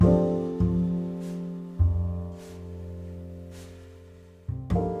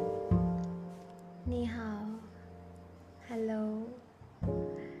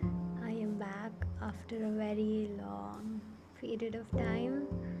period of time.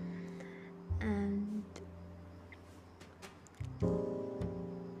 And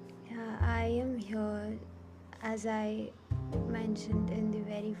yeah, I am here, as I mentioned in the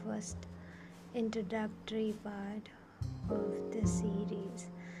very first introductory part of this series,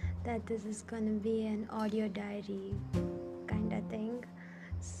 that this is gonna be an audio diary kind of thing.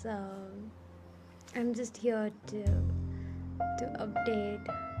 So I'm just here to update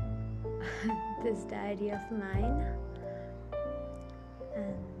this diary of mine.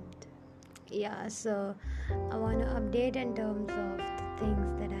 And yeah, so I want to update in terms of the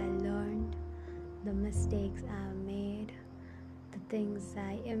things that I learned, the mistakes I made, the things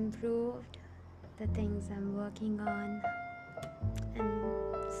I improved, the things I'm working on, and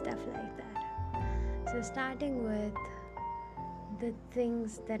stuff like that. So starting with the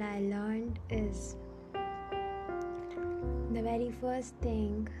things that I learned is, the very first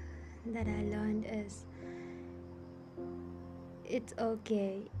thing that I learned is, it's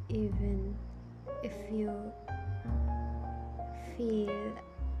okay even if you feel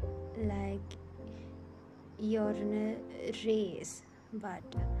like you're in a race but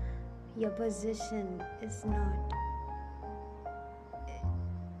your position is not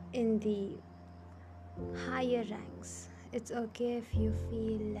in the higher ranks. It's okay if you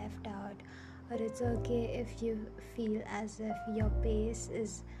feel left out, or it's okay if you feel as if your pace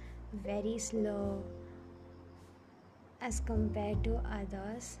is very slow as compared to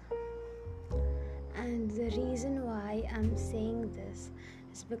others. And the reason why I'm saying this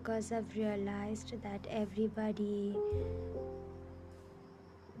is because I've realized that everybody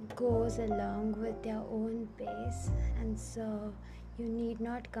goes along with their own pace, and so you need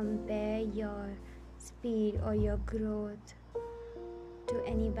not compare your speed or your growth to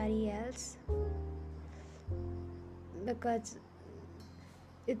anybody else, because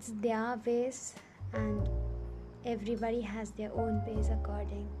it's their pace and everybody has their own pace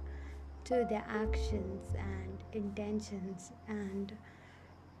according to their actions and intentions and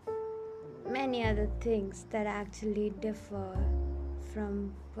many other things that actually differ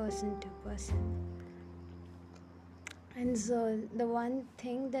from person to person. And so the one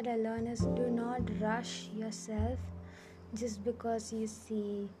thing that I learned is, do not rush yourself just because you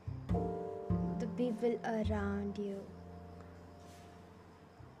see the people around you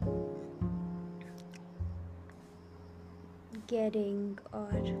getting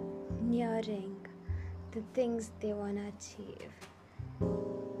or nearing the things they want to achieve.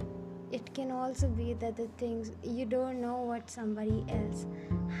 It can also be that the things, you don't know what somebody else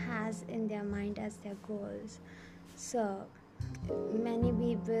has in their mind as their goals. So many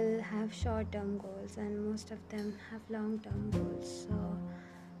people have short-term goals and most of them have long-term goals. So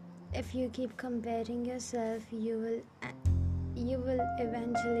if you keep comparing yourself, you will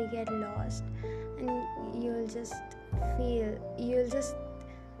eventually get lost, and you'll just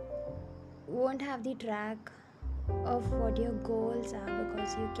won't have the track of what your goals are,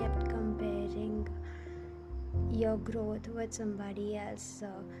 because you kept comparing your growth with somebody else. So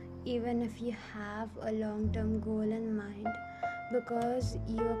even if you have a long-term goal in mind, because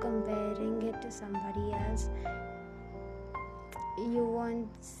you are comparing it to somebody else, you won't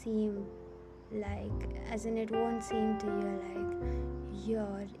seem like, as in it won't seem to you like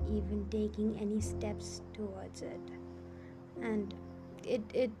you're even taking any steps towards it. And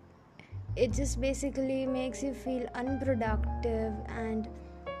it just basically makes you feel unproductive, and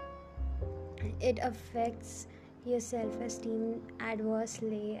it affects your self-esteem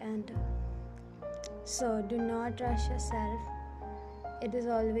adversely. And so do not rush yourself. It is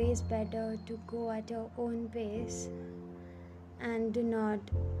always better to go at your own pace, and do not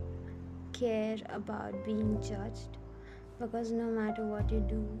care about being judged, because no matter what you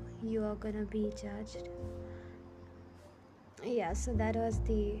do, you are gonna be judged. Yeah, so that was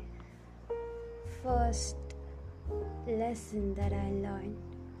the first lesson that I learned.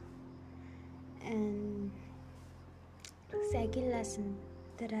 And second lesson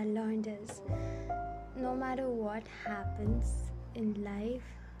that I learned is, no matter what happens in life,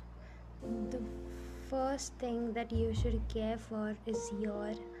 the first thing that you should care for is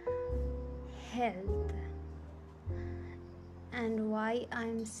your health. And why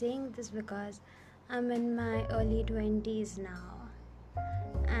I'm saying this, because I'm in my early 20s now,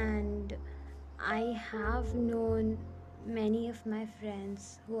 and I have known many of my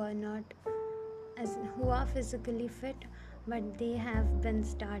friends who are physically fit, but they have been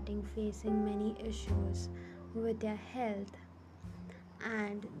starting facing many issues with their health,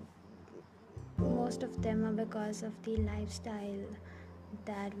 and most of them are because of the lifestyle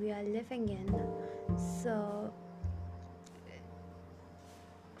that we are living in. So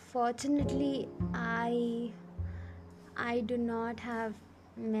fortunately, I I do not have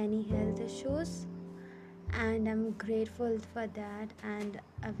many health issues, and I'm grateful for that. And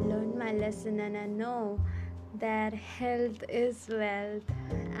I've learned my lesson, and I know that health is wealth.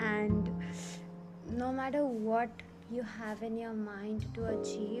 And no matter what you have in your mind to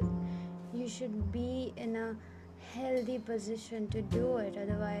achieve, you should be in a healthy position to do it,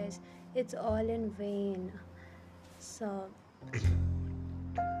 otherwise it's all in vain. So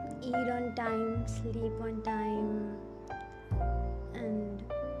eat on time, sleep on time, and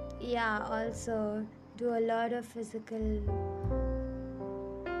yeah, also do a lot of physical,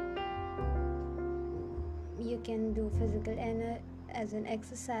 you can do physical as an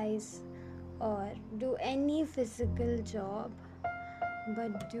exercise, or do any physical job,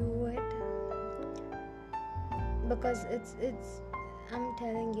 but do it because it's I'm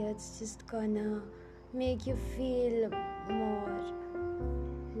telling you, it's just gonna make you feel more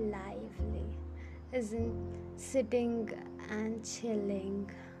lively. Isn't sitting and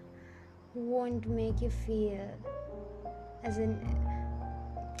chilling won't make you feel, as in,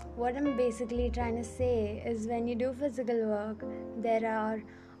 what I'm basically trying to say is, when you do physical work, there are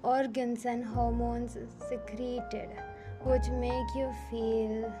organs and hormones secreted which make you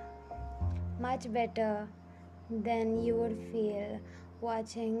feel much better than you would feel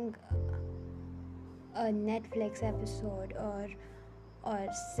watching a Netflix episode, or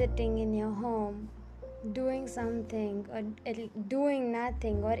sitting in your home doing something, or doing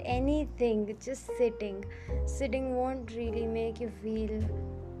nothing or anything, just sitting won't really make you feel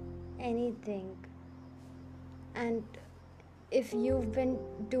anything. And if you've been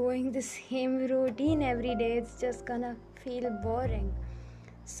doing the same routine every day, it's just gonna feel boring.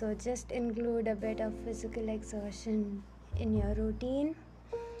 So just include a bit of physical exertion in your routine,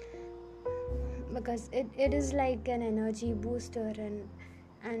 because it is like an energy booster,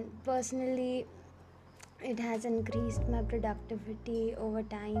 and personally it has increased my productivity over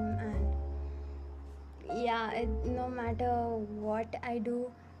time. And yeah, no matter what I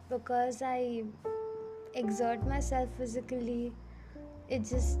do, because I exert myself physically, it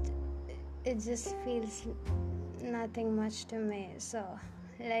just feels nothing much to me. So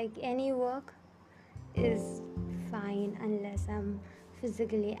like, any work is fine unless I'm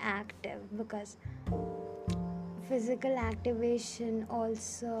physically active, because physical activation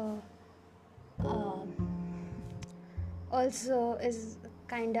also is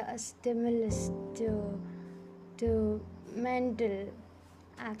kind of a stimulus to mental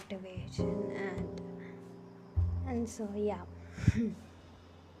activation. And so yeah.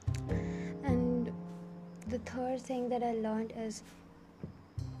 And the third thing that I learned is,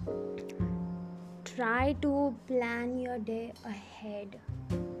 try to plan your day ahead.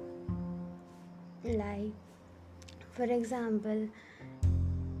 Like, for example,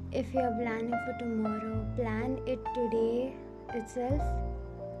 if you're planning for tomorrow, plan it today itself.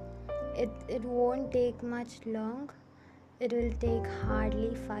 It won't take much long. It will take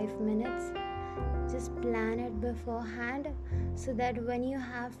hardly 5 minutes. Just plan it beforehand, so that when you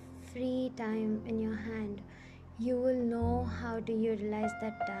have free time in your hand, you will know how to utilize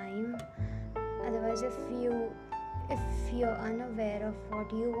that time. Otherwise, if you're unaware of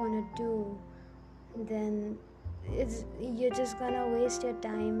what you want to do, then you're just gonna waste your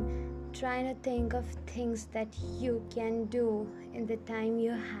time trying to think of things that you can do in the time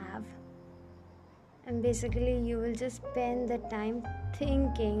you have. And basically you will just spend the time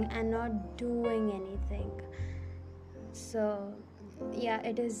thinking and not doing anything. So yeah,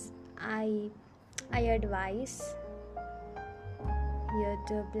 it is, I advise you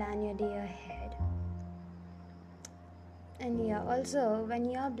to plan your day ahead. And yeah, also when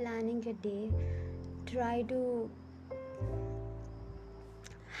you are planning your day, try to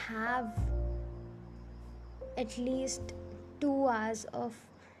have at least 2 hours of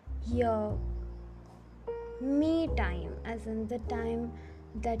your me time, as in the time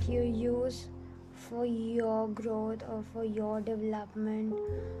that you use for your growth or for your development,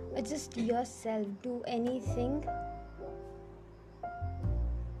 or just yourself. Do anything.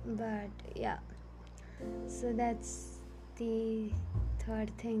 But yeah, so that's the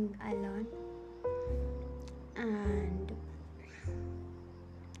third thing I learned. And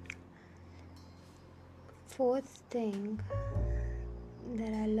fourth thing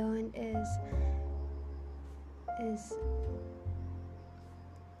that I learned is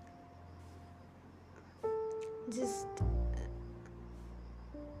just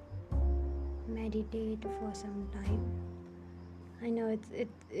meditate for some time. I know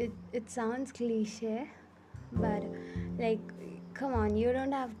it sounds cliche, but like, come on, you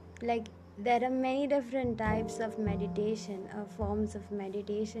don't have, like, there are many different types of meditation, forms of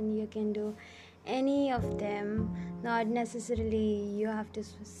meditation you can do. any of them. Not necessarily you have to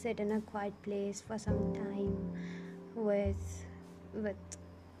sit in a quiet place for some time with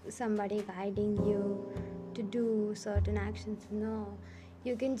somebody guiding you to do certain actions. No,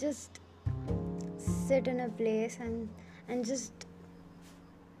 you can just sit in a place and just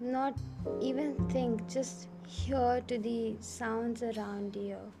not even think, just hear to the sounds around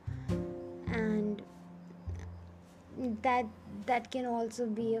you. And that can also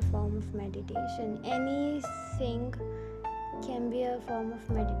be a form of meditation. Anything can be a form of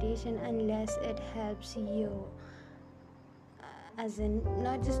meditation unless it helps you, as in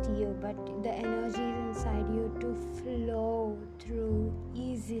not just you but the energies inside you, to flow through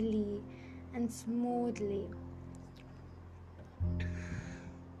easily and smoothly.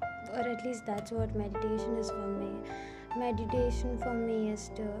 Or at least that's what meditation is for me. Meditation for me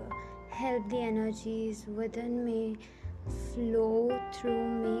is to help the energies within me flow through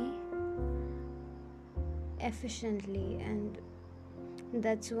me efficiently. And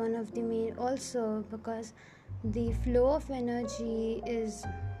that's one of the main, also because the flow of energy is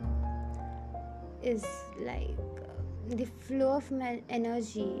like the flow of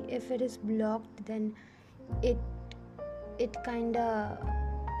energy, if it is blocked, then it kind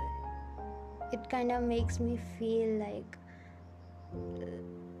of makes me feel like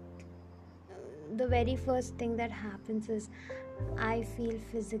the very first thing that happens is I feel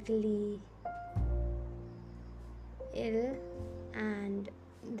physically ill, and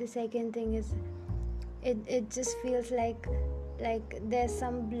the second thing is it just feels like there's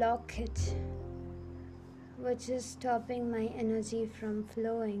some blockage which is stopping my energy from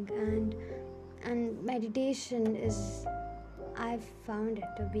flowing. And meditation is, I've found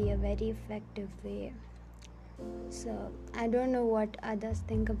it to be a very effective way. So I don't know what others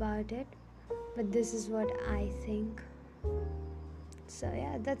think about it, but this is what I think. So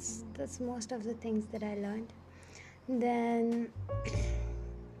yeah, that's most of the things that I learned. Then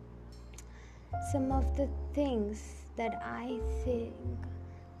some of the things that I think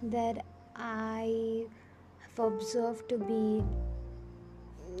that I have observed to be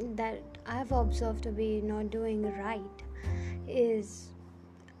not doing right is,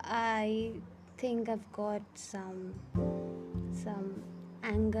 I think I've got some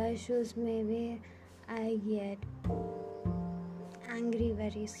anger issues. Maybe I get angry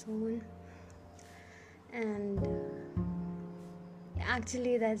very soon, and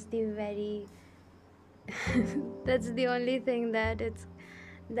actually that's the very that's the only thing that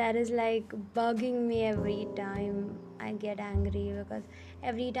is like bugging me every time I get angry. Because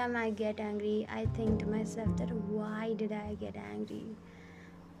every time I get angry, I think to myself that why did I get angry?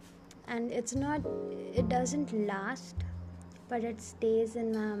 And it doesn't last, but it stays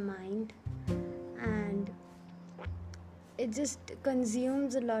in my mind, and it just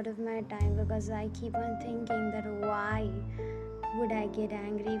consumes a lot of my time, because I keep on thinking that why would I get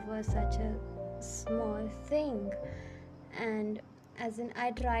angry for such a small thing. And as in,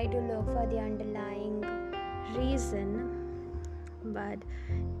 I try to look for the underlying reason, but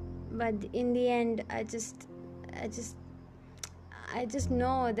in the end I just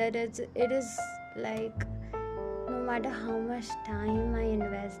know that it is like, no matter how much time I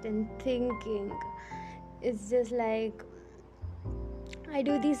invest in thinking, it's just like I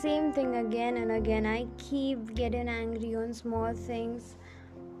do the same thing again and again. I keep getting angry on small things,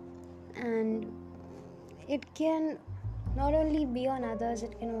 and it can not only be on others,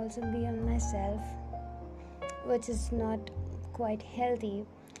 it can also be on myself, which is not quite healthy.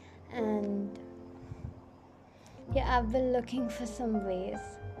 And yeah, I've been looking for some ways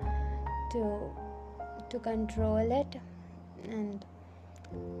to control it, and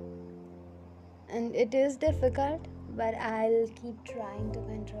it is difficult, but I'll keep trying to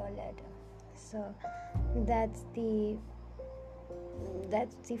control it. So that's the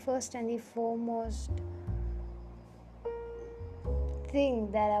first and the foremost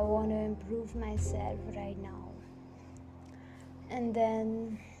thing that I want to improve myself right now. And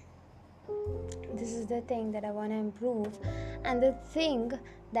then this is the thing that I want to improve, and the thing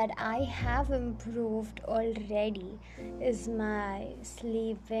that I have improved already is my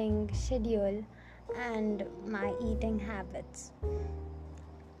sleeping schedule and my eating habits.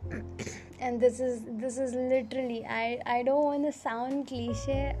 And this is literally, I don't want to sound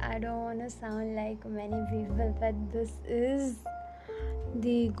cliche, I don't want to sound like many people, but this is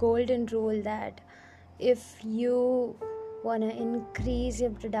the golden rule that if you want to increase your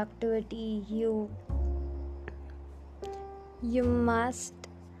productivity, you must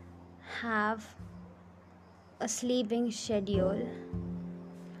have a sleeping schedule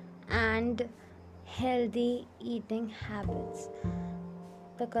and healthy eating habits.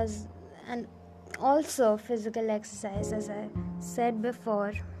 Because, and Also, physical exercise, as I said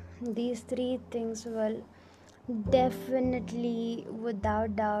before, these three things will definitely,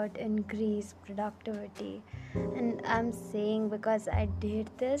 without doubt, increase productivity. And I'm saying because I did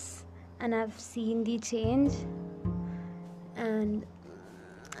this and I've seen the change, and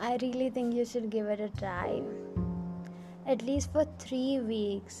I really think you should give it a try, at least for 3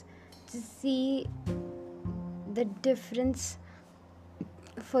 weeks, to see the difference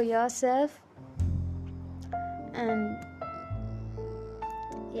for yourself. And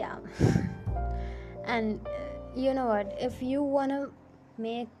yeah. And you know what, if you want to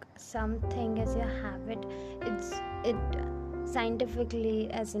make something as your habit, it scientifically,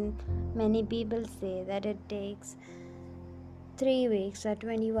 as in many people say, that it takes 3 weeks or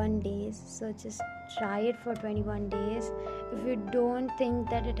 21 days. So just try it for 21 days. If you don't think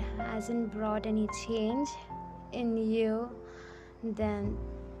that it hasn't brought any change in you, then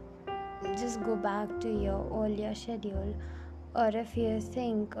just go back to your earlier schedule. Or if you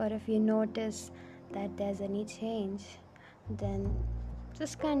think, or if you notice that there's any change, then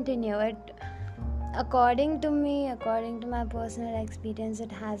just continue it. According to me, according to my personal experience,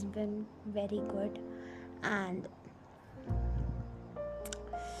 it has been very good. And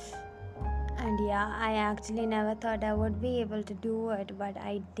yeah, I actually never thought I would be able to do it, but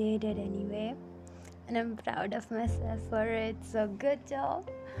I did it anyway, and I'm proud of myself for it. So good job.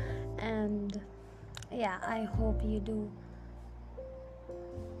 And yeah, I hope you do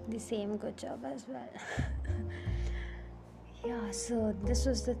the same good job as well. Yeah, so this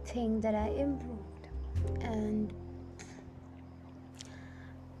was the thing that I improved. And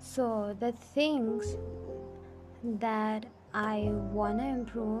so the things that I wanna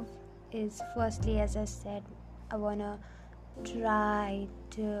improve is, firstly, as I said, I wanna try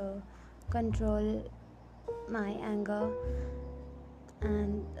to control my anger.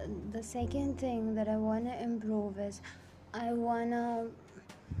 And the second thing that I wanna improve is I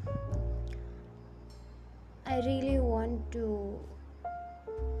really want to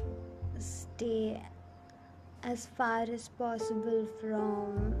stay as far as possible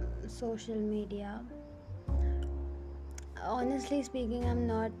from social media. Honestly speaking, I'm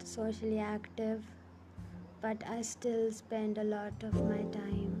not socially active, but I still spend a lot of my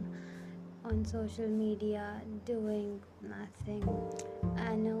time on social media doing nothing.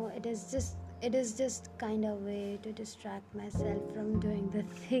 I know it is just kind of way to distract myself from doing the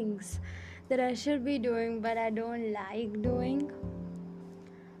things that I should be doing but I don't like doing.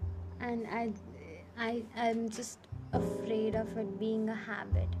 And I'm just afraid of it being a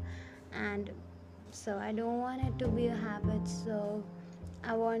habit, and so I don't want it to be a habit. So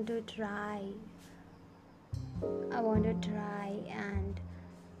I want to try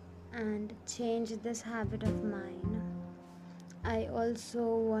and change this habit of mine. I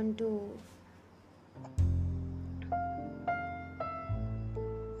also want to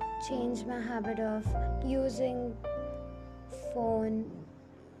change my habit of using phone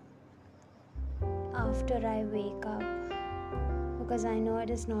after I wake up, because I know it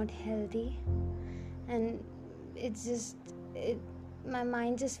is not healthy, and my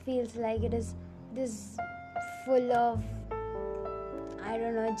mind just feels like it is this full of, I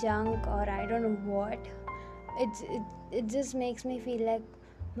don't know, junk, or I don't know what. It just makes me feel like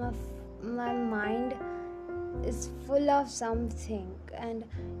my mind is full of something, and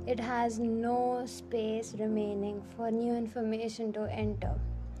it has no space remaining for new information to enter.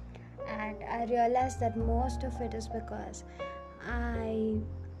 And I realized that most of it is because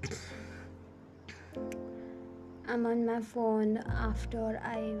I'm on my phone after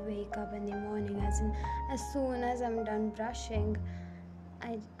I wake up in the morning. As soon as I'm done brushing,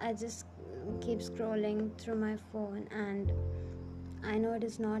 I just keep scrolling through my phone, and I know it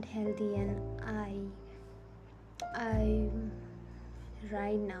is not healthy, and I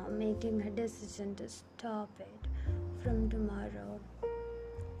right now making a decision to stop it from tomorrow.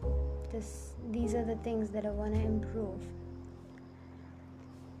 These are the things that I want to improve.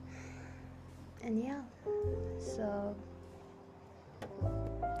 And yeah, so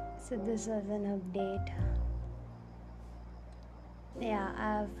this was an update.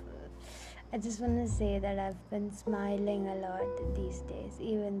 Yeah, I just want to say that I've been smiling a lot these days,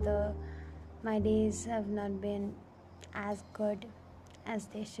 even though my days have not been as good as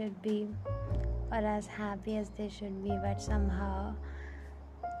they should be, or as happy as they should be, but somehow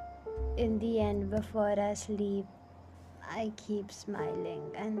in the end, before I sleep, I keep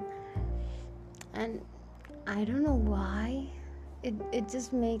smiling, and I don't know why, it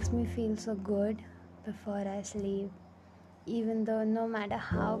just makes me feel so good before I sleep, even though no matter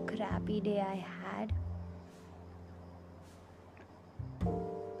how crappy day I had.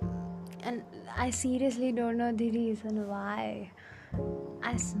 and I seriously don't know the reason why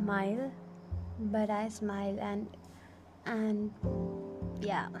I smile, but I smile, and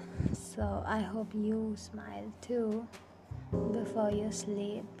yeah. So I hope you smile too before you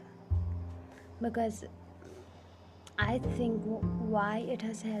sleep, because I think why it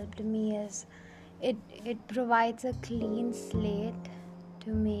has helped me is it provides a clean slate to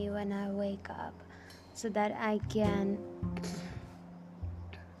me when I wake up, so that I can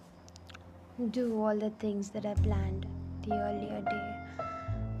do all the things that I planned the earlier day.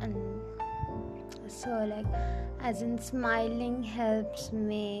 And so, like, as in, smiling helps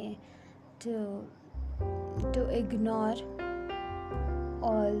me to ignore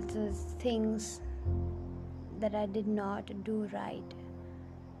all the things that I did not do right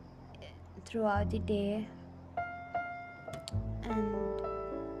throughout the day. And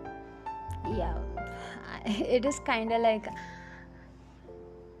yeah, it is kind of like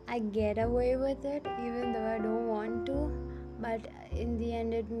I get away with it even though I don't want to, but in the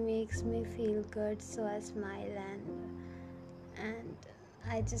end it makes me feel good, so I smile, and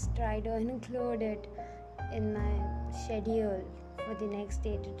I just try to include it in my schedule for the next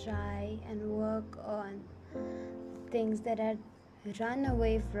day to try and work on things that I run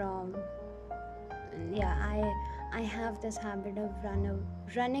away from. And yeah, I have this habit of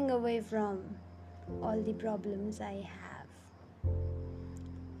running away from all the problems I have.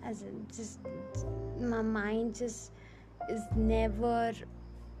 As in, just my mind just is never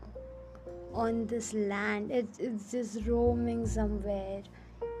on this land. It's just roaming somewhere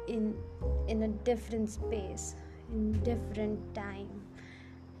in a different space, in different time,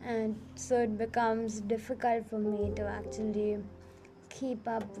 and so it becomes difficult for me to actually keep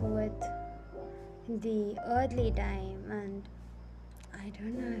up with the early time. And I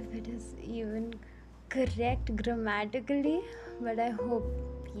don't know if it is even correct grammatically, but I hope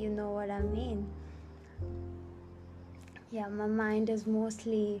you know what I mean. Yeah, my mind is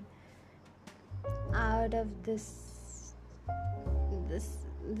mostly out of this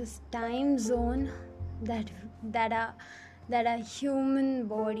time zone that are human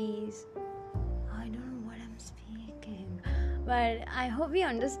bodies. I don't know what I'm speaking, but I hope you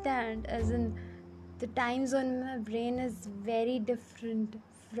understand. As in, the time zone in my brain is very different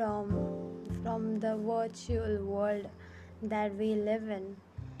from the virtual world that we live in,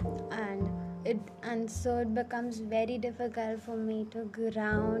 and so it becomes very difficult for me to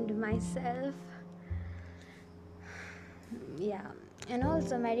ground myself. Yeah, and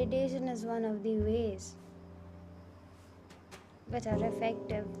also meditation is one of the ways which are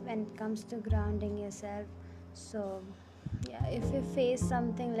effective when it comes to grounding yourself. So yeah, if you face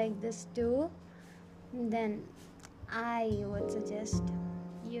something like this too, then I would suggest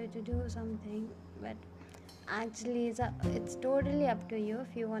you to do something. But actually it's totally up to you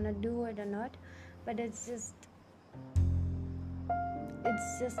if you want to do it or not, but it's just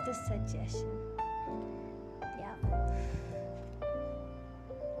a suggestion. Yeah.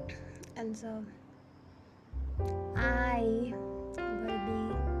 And so I will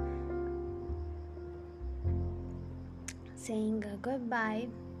be saying a goodbye,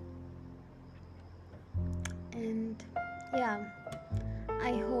 and yeah,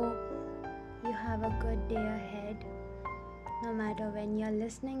 I hope you have a good day ahead, no matter when you're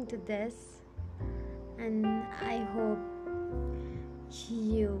listening to this. And I hope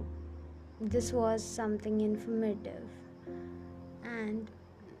this was something informative, and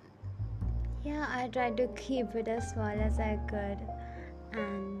yeah, I tried to keep it as small as I could.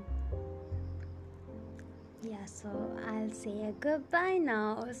 And yeah, so I'll say a goodbye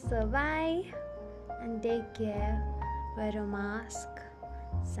now. So bye and take care. Wear a mask,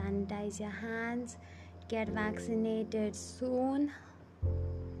 sanitize your hands, get vaccinated soon,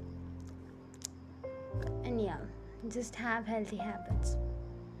 and yeah, just have healthy habits.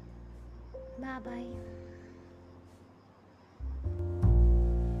 Bye bye.